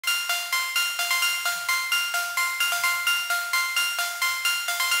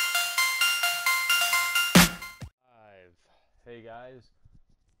guys?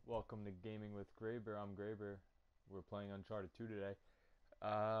 Welcome to Gaming with Graber. I'm Graber. We're playing Uncharted 2 today.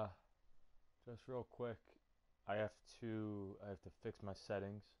 Just real quick, I have to fix my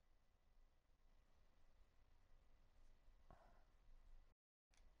settings.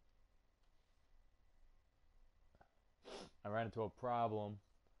 I ran into a problem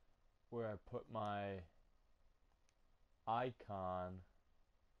where I put my icon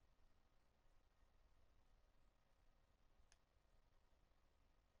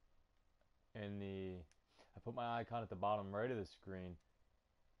I put my icon at the bottom right of the screen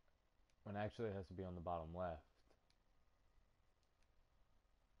when actually it has to be on the bottom left.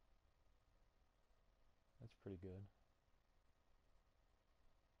 That's pretty good.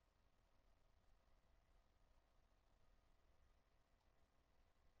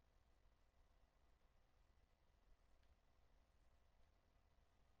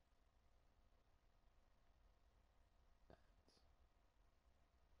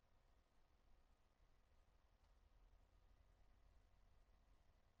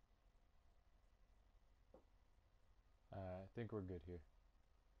 I think we're good here.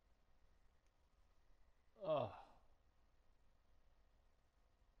 Oh.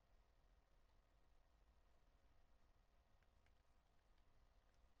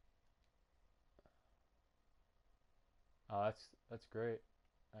 Oh, that's great,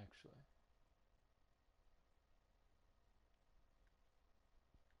 actually.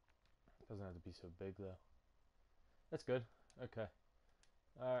 Doesn't have to be so big though. That's good. Okay.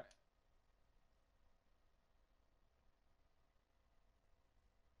 Alright.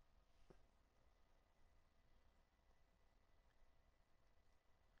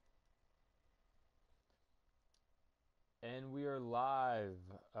 And we are live.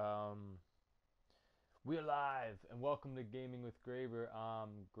 We are live, and welcome to Gaming with Graber.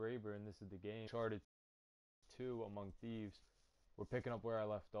 I'm Graber, and this is the game Uncharted 2 Among Thieves. We're picking up where I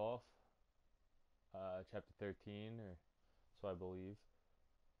left off. Chapter 13, or so I believe.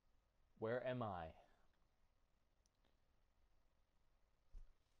 Where am I?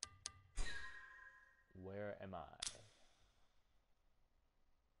 Where am I?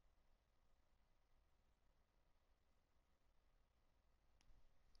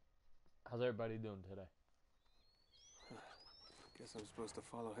 How's everybody doing today? Guess I'm supposed to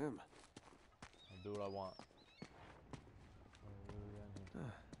follow him. I'll do what I want.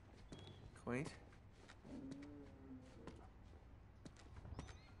 Quaint.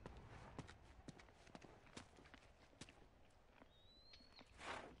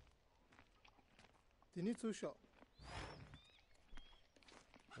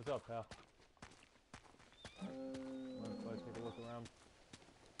 What's up, pal? Let's take a look around.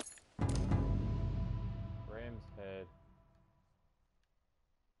 Ram's head.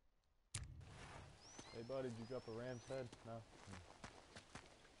 Hey, buddy, did you drop a ram's head? No?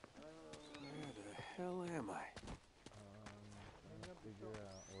 Where the hell am I? Trying to figure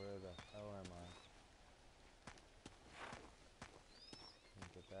out where the hell am I.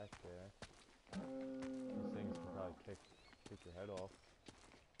 Get back there. These things can probably kick your head off.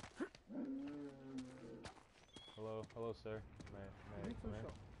 Hello, sir. May I come in?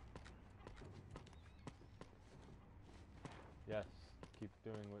 Yes, keep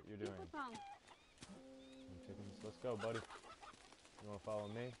doing what you're doing. Chickens, let's go, buddy. You wanna follow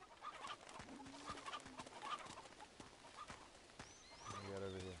me? What do we got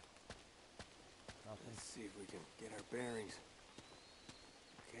over here? Nothing. Let's see if we can get our bearings.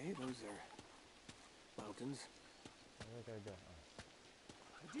 Okay, those are mountains. Where did I go?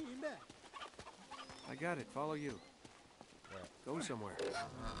 I got it. Follow you. Where? Go somewhere.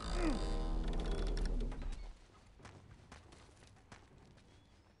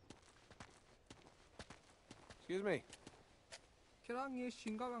 Excuse me.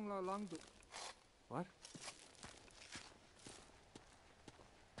 What?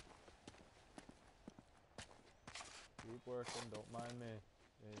 Keep working, don't mind me.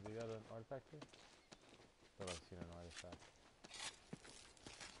 You got an artifact here? Thought I seen an artifact.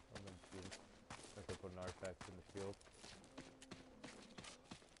 I could put an artifact in the field.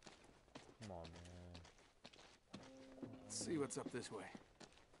 Come on, man. Let's see what's up this way.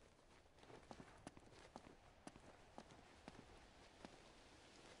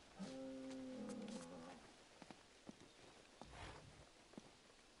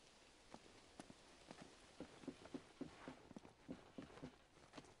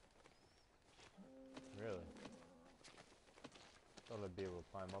 Really? Thought I'd be able to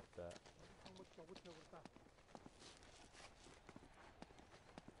climb up that.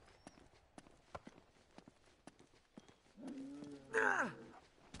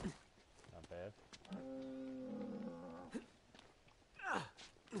 Not bad.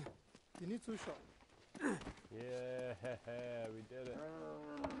 zuschau. Yeah, we did it.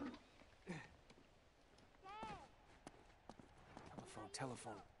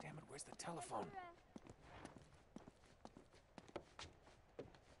 Telephone. Damn it, where's the telephone?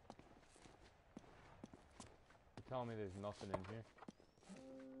 You're telling me there's nothing in here?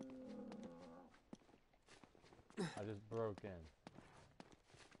 I just broke in.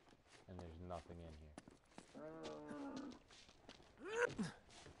 And there's nothing in here.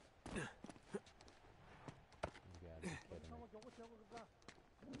 You gotta be kidding me.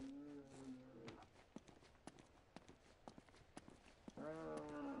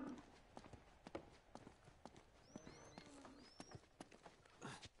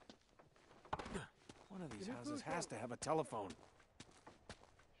 One of these houses has to have a telephone.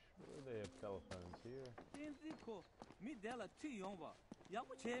 Sure they have telephones here.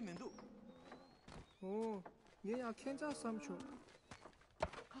 Oh, 얘야 괜찮아 삼촌.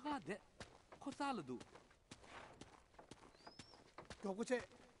 여보세.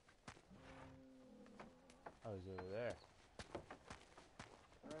 Oh, it's over there.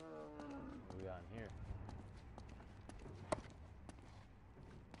 What do we got in here?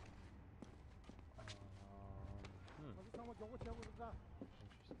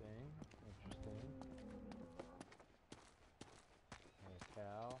 Interesting. There's a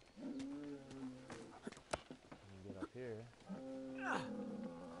cow. Let me get up here.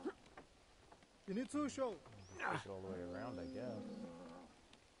 You need to show. Take it all the way around, I guess.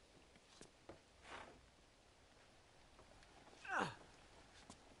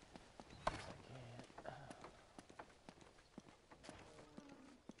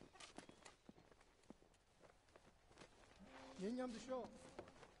 얘념도 쇼.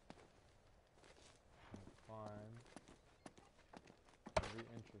 Fine. Very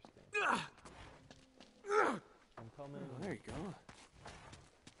interesting. I'm coming. Oh, there you go.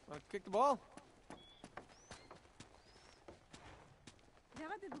 Kick the ball.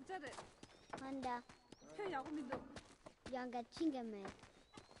 내가 대 독자를 한다. 형 야구 믿어. 양가 친구면.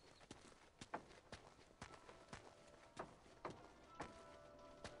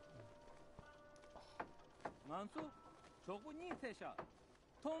 만수 저분이 태샤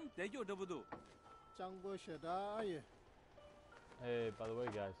톰 대교 더부두 짱보셔다 예. Hey, by the way,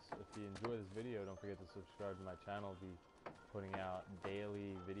 guys, if you enjoy this video, don't forget to subscribe to my channel. I'll be putting out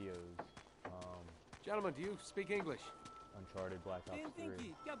daily videos. Gentlemen, do you speak English? Uncharted, Black Ops 3.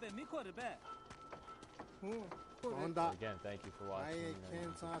 띵띵기 꺄베 미코르베 온다. Again, thank you for watching. I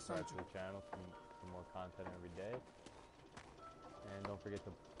And can't subscribe to answer. the channel for more content every day. And don't forget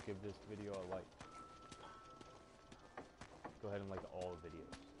to give this video a like. Go ahead and like all the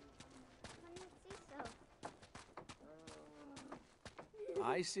videos.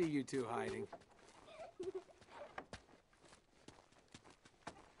 I see you two hiding.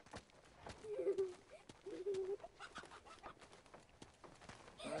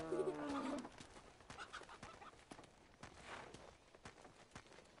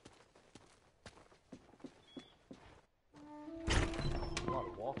 A lot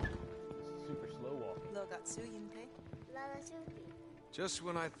of walking. Super slow walking. Just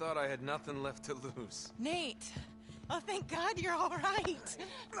when I thought I had nothing left to lose. Nate! Oh, thank God you're all right.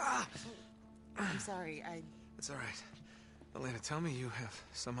 I'm sorry, It's all right. Elena, tell me you have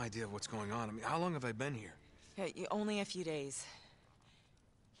some idea of what's going on. I mean, how long have I been here? only a few days.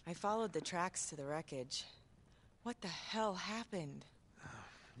 I followed the tracks to the wreckage. What the hell happened?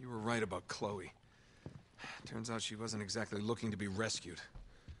 You were right about Chloe. Turns out she wasn't exactly looking to be rescued.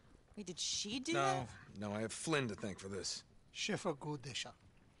 Wait, did she do that? No, I have Flynn to thank for this. 셰프 고대샤.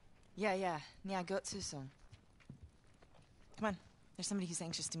 Yeah, Gotsusung. Come on, there's somebody who's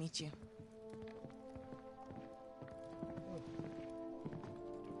anxious to meet you.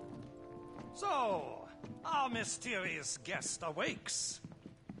 So, our mysterious guest awakes.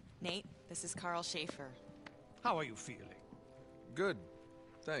 Nate, this is Carl Schaefer. How are you feeling? Good.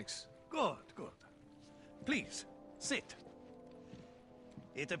 Thanks. Good. Please, sit.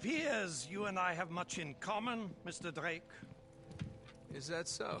 It appears you and I have much in common, Mr. Drake. Is that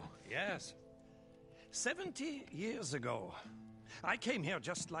so? Yes. 70 years ago, I came here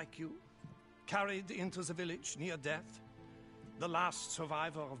just like you, carried into the village near death, the last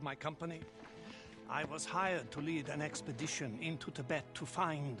survivor of my company. I was hired to lead an expedition into Tibet to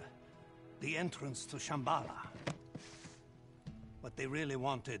find the entrance to Shambhala. What they really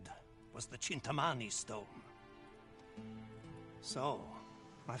wanted was the Chintamani stone. So,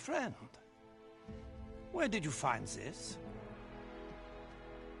 my friend, where did you find this?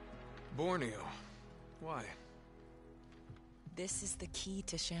 Borneo. Why? This is the key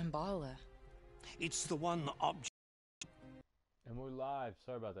to Shambhala. It's the one object. And we're live.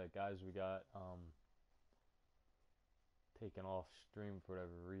 Sorry about that, guys. We got taken off stream for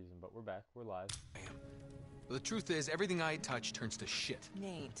whatever reason, but we're back. We're live. Damn. Well, the truth is, everything I touch turns to shit.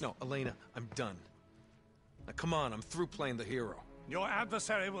 Nate. No, Elena, I'm done. Now, come on, I'm through playing the hero. Your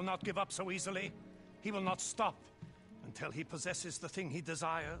adversary will not give up so easily. He will not stop until he possesses the thing he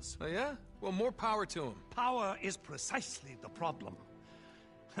desires. Oh, yeah? Well, more power to him. Power is precisely the problem.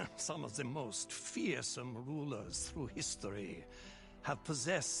 Some of the most fearsome rulers through history have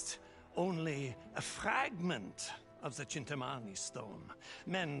possessed only a fragment of the Chintamani stone.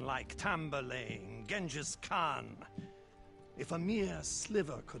 Men like Tamburlaine, Genghis Khan. If a mere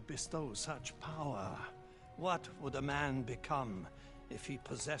sliver could bestow such power, what would a man become if he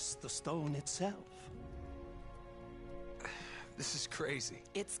possessed the stone itself? This is crazy.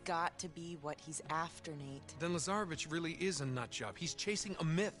 It's got to be what he's after, Nate. Then Lazarevich really is a nutjob. He's chasing a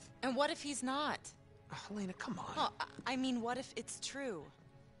myth. And what if he's not? Elena, come on. Well, I mean, what if it's true?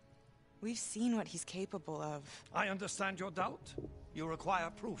 We've seen what he's capable of. I understand your doubt. You require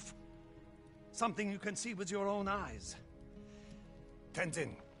proof. Something you can see with your own eyes.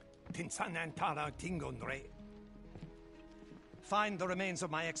 Tenzin, Tinsanantara Tingonre. Find the remains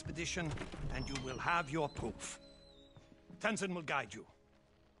of my expedition, and you will have your proof. Tenzin will guide you.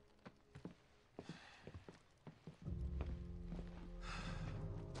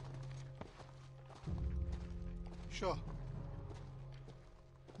 Sure.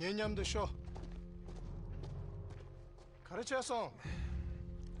 얘념도 쉬어. 가르쳐서.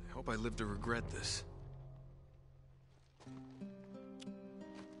 I hope I live to regret this.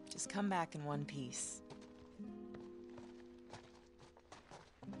 Just come back in one piece.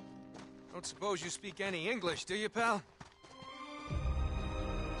 Don't suppose you speak any English, do you, pal?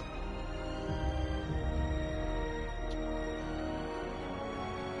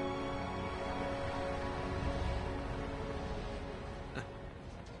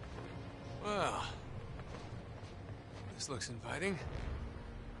 Well, this looks inviting.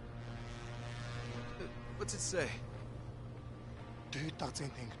 What's it say?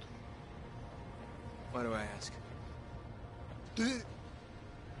 Why do I ask?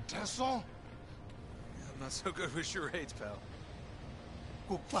 됐어. I'm not so good with charades, pal.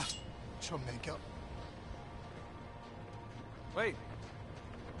 꼭 봐. 저 매겨. Wait.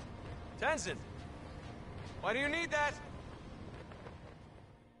 Tenzin! Why do you need that?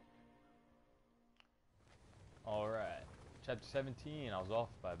 Alright. Chapter 17. I was off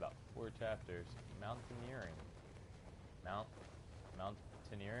by about 4 chapters. Mountaineering.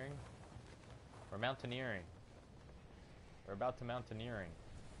 Mountaineering? We're mountaineering. We're about to mountaineering.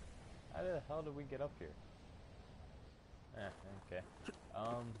 How the hell did we get up here? Okay.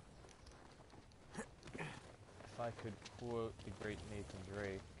 If I could quote the great Nathan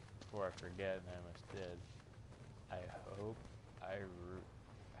Drake before I forget, and I almost did. I hope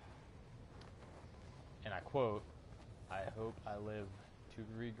and I quote, I hope I live to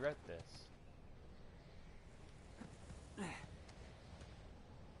regret this.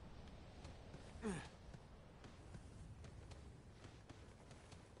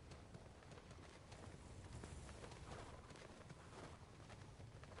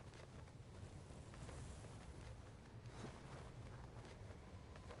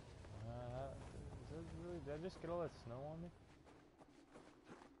 Did I just get all that snow on me?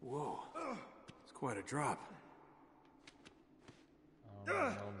 Whoa. It's quite a drop. I don't know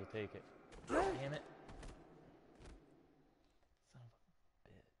how to take it. Damn it. Son of a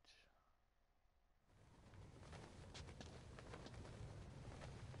bitch.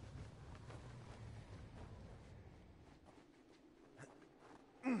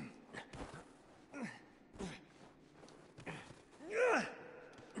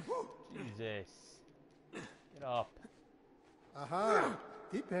 Jesus. Get up. 아하.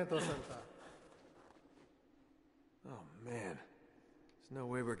 뒤편 더 산다. Oh, man. There's no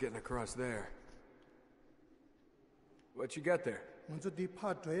way we're getting across there. What you got there? 먼저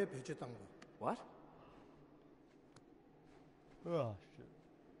뒤파 뒤에 배치했던 거. What? Oh, shit.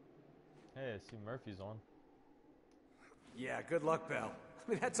 Hey, I see Murphy's on. Yeah, good luck, pal.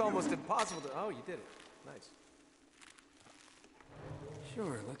 I mean, that's almost impossible to... Oh, you did it. Nice.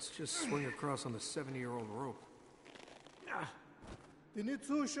 Sure, let's just swing across on the 70-year-old rope. 뒤니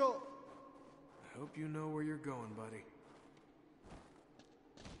주쇼. I hope you know where you're going, buddy.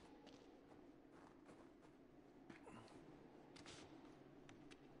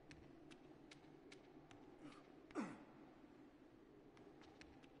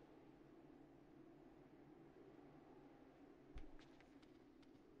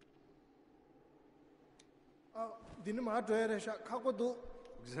 니는 마 줘야 샷 하고도.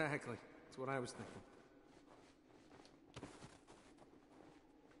 Exactly. That's what I was thinking.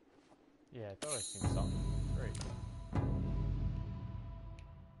 Yeah, I thought I seen something. Great. I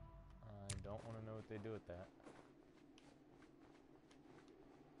don't want to know what they do with that.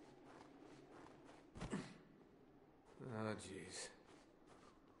 Oh, jeez.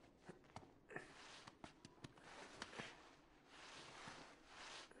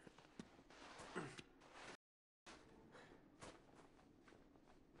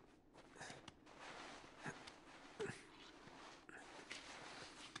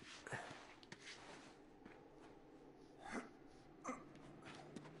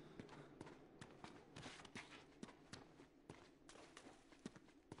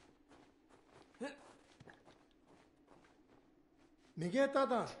 Miguel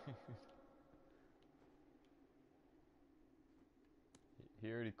Tata.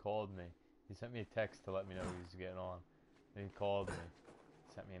 He already called me. He sent me a text to let me know he was getting on. Then he called me.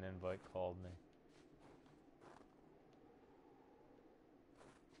 Sent me an invite, called me.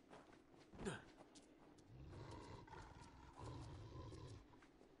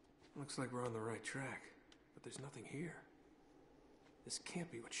 Looks like we're on the right track, but there's nothing here. This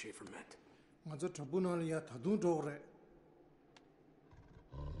can't be what Schaefer meant. 먼저 저분을 다둔 도래.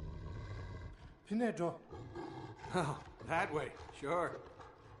 피내줘. Oh, that way. Sure.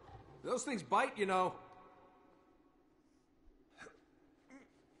 Those things bite, you know.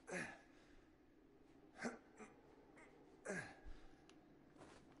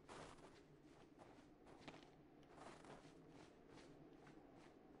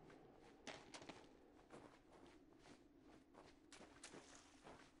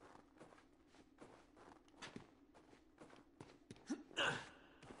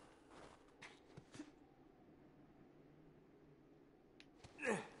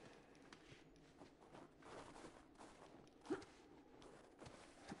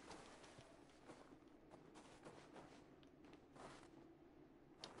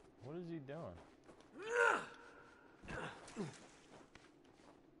 What is he doing?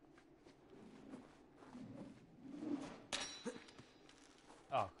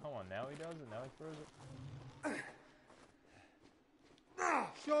 Oh, come on, now he does it? Now he throws it?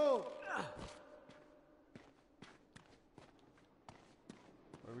 Show.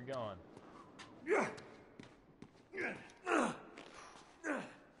 Where are we going?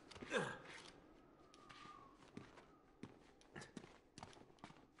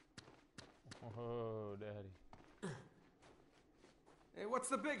 Oh, Daddy. Hey, what's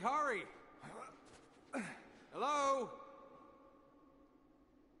the big hurry? Hello?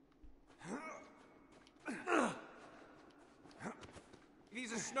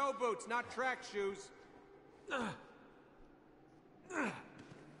 These are snow boots, not track shoes.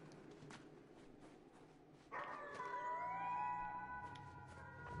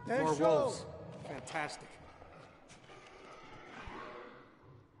 Hey, More show. wolves. Fantastic.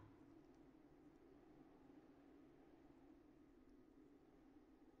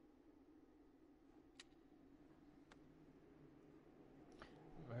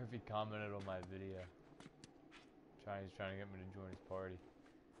 Murphy commented on my video. He's trying to get me to join his party.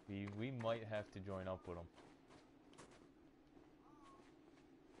 We might have to join up with him.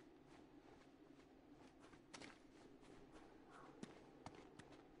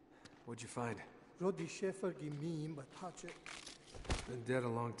 What'd you find? Roddy Schaefer give me but touch it. Been dead a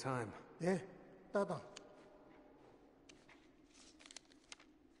long time. 네, 따당.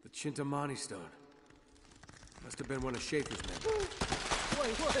 The Chintamani stone. Must have been one of Schaefer's men.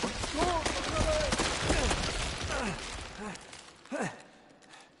 Wait, go!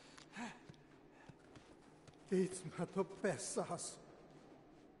 It's not the best sauce.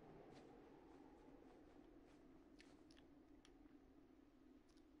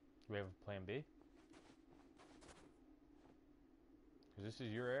 Do we have a plan B? Because this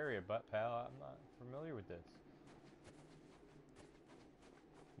is your area, but pal, I'm not familiar with this.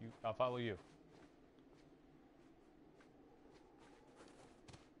 I'll follow you.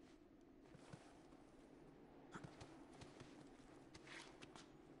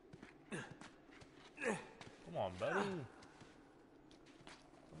 Come on, buddy. Tell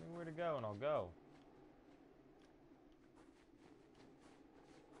me where to go and I'll go.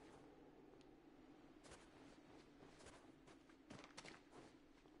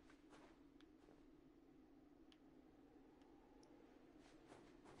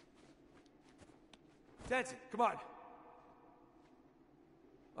 That's it. Come on.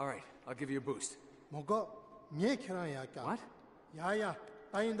 All right, I'll give you a boost. 먹어. 니에케랑 약간. What? 야야,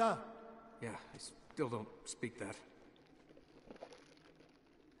 따인다. Yeah, I still don't speak that.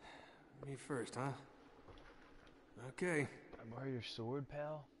 Me first, huh? Okay. Can I borrow your sword,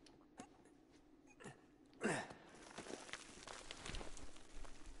 pal?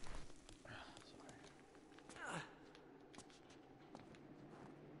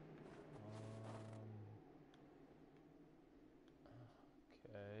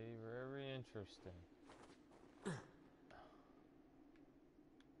 Interesting.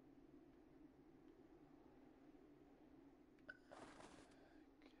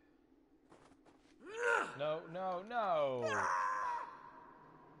 No, no, no!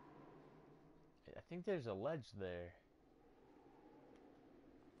 I think there's a ledge there.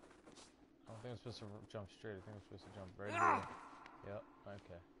 I don't think I'm supposed to jump straight. I think I'm supposed to jump right here. Yep,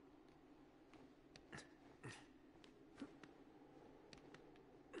 okay.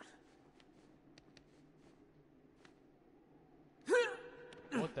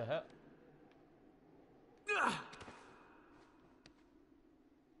 What the hell?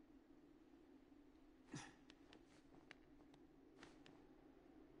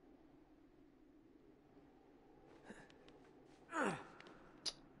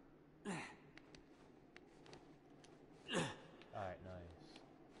 Alright, nice.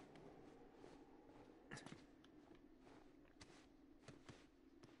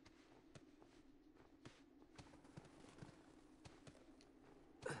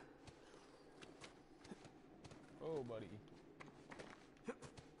 Oh, buddy.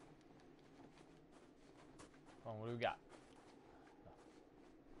 Come on, what do we got?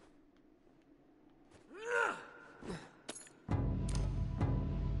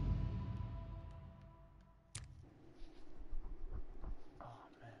 Oh,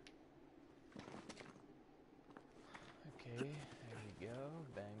 man. Okay, there we go.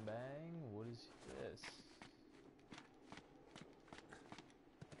 Bang, bang. What is this?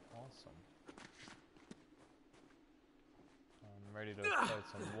 Awesome. I'm ready to fight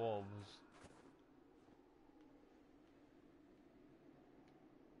some wolves.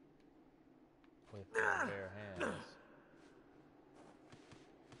 With my bare hands.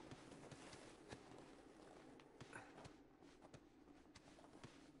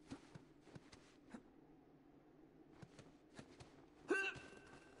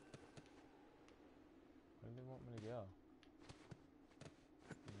 Where do they want me to go?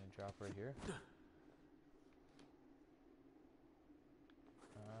 I'm gonna drop right here.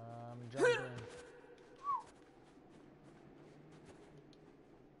 I'm jumping.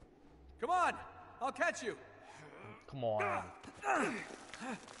 Come on! I'll catch you! Come on.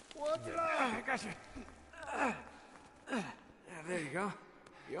 What? I got you. Yeah, there you go.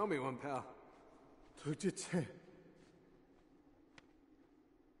 You owe me one, pal. 도대체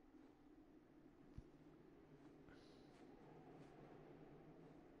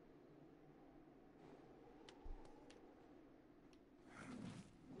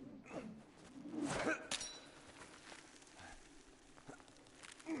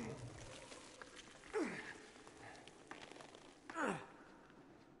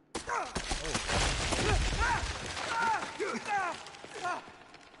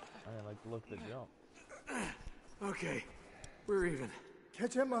I didn't like the look of the jump. Okay, we're even.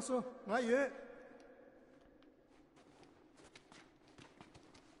 개체 마소 나 얘.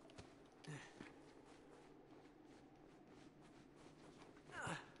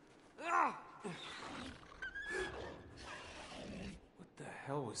 What the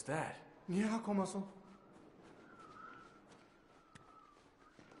hell was that? 니하 고마소.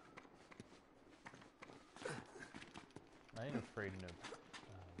 I ain't afraid of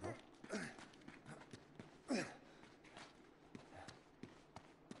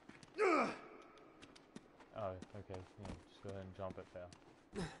Oh, okay. Yeah, just go ahead and jump it, pal.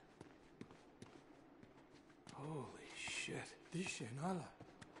 Holy shit. 디시 나라.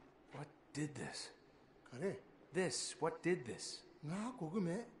 What did this? 그래. This, what did this? 나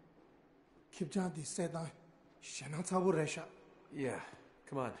고금에 킵자디 세다. 샤나 차부레샤. Yeah,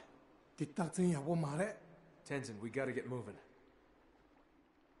 come on. 뒷딱증 야보 말해. Tenzin, we gotta get moving.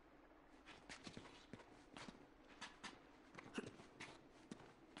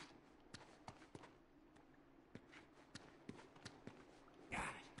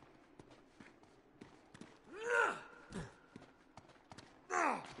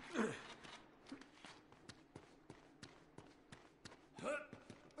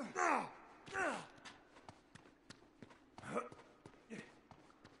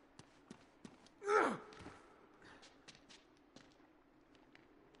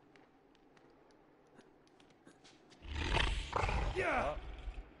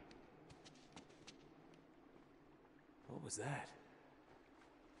 What was that?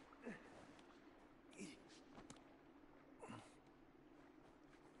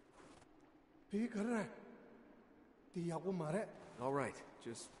 비 그래. 디 야보 말해. All right,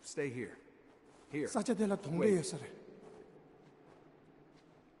 just stay here. Here. 사자들라 동네에서래.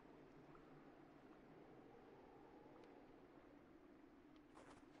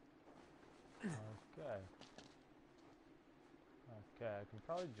 Okay. Okay, I can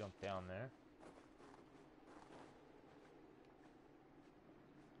probably jump down there.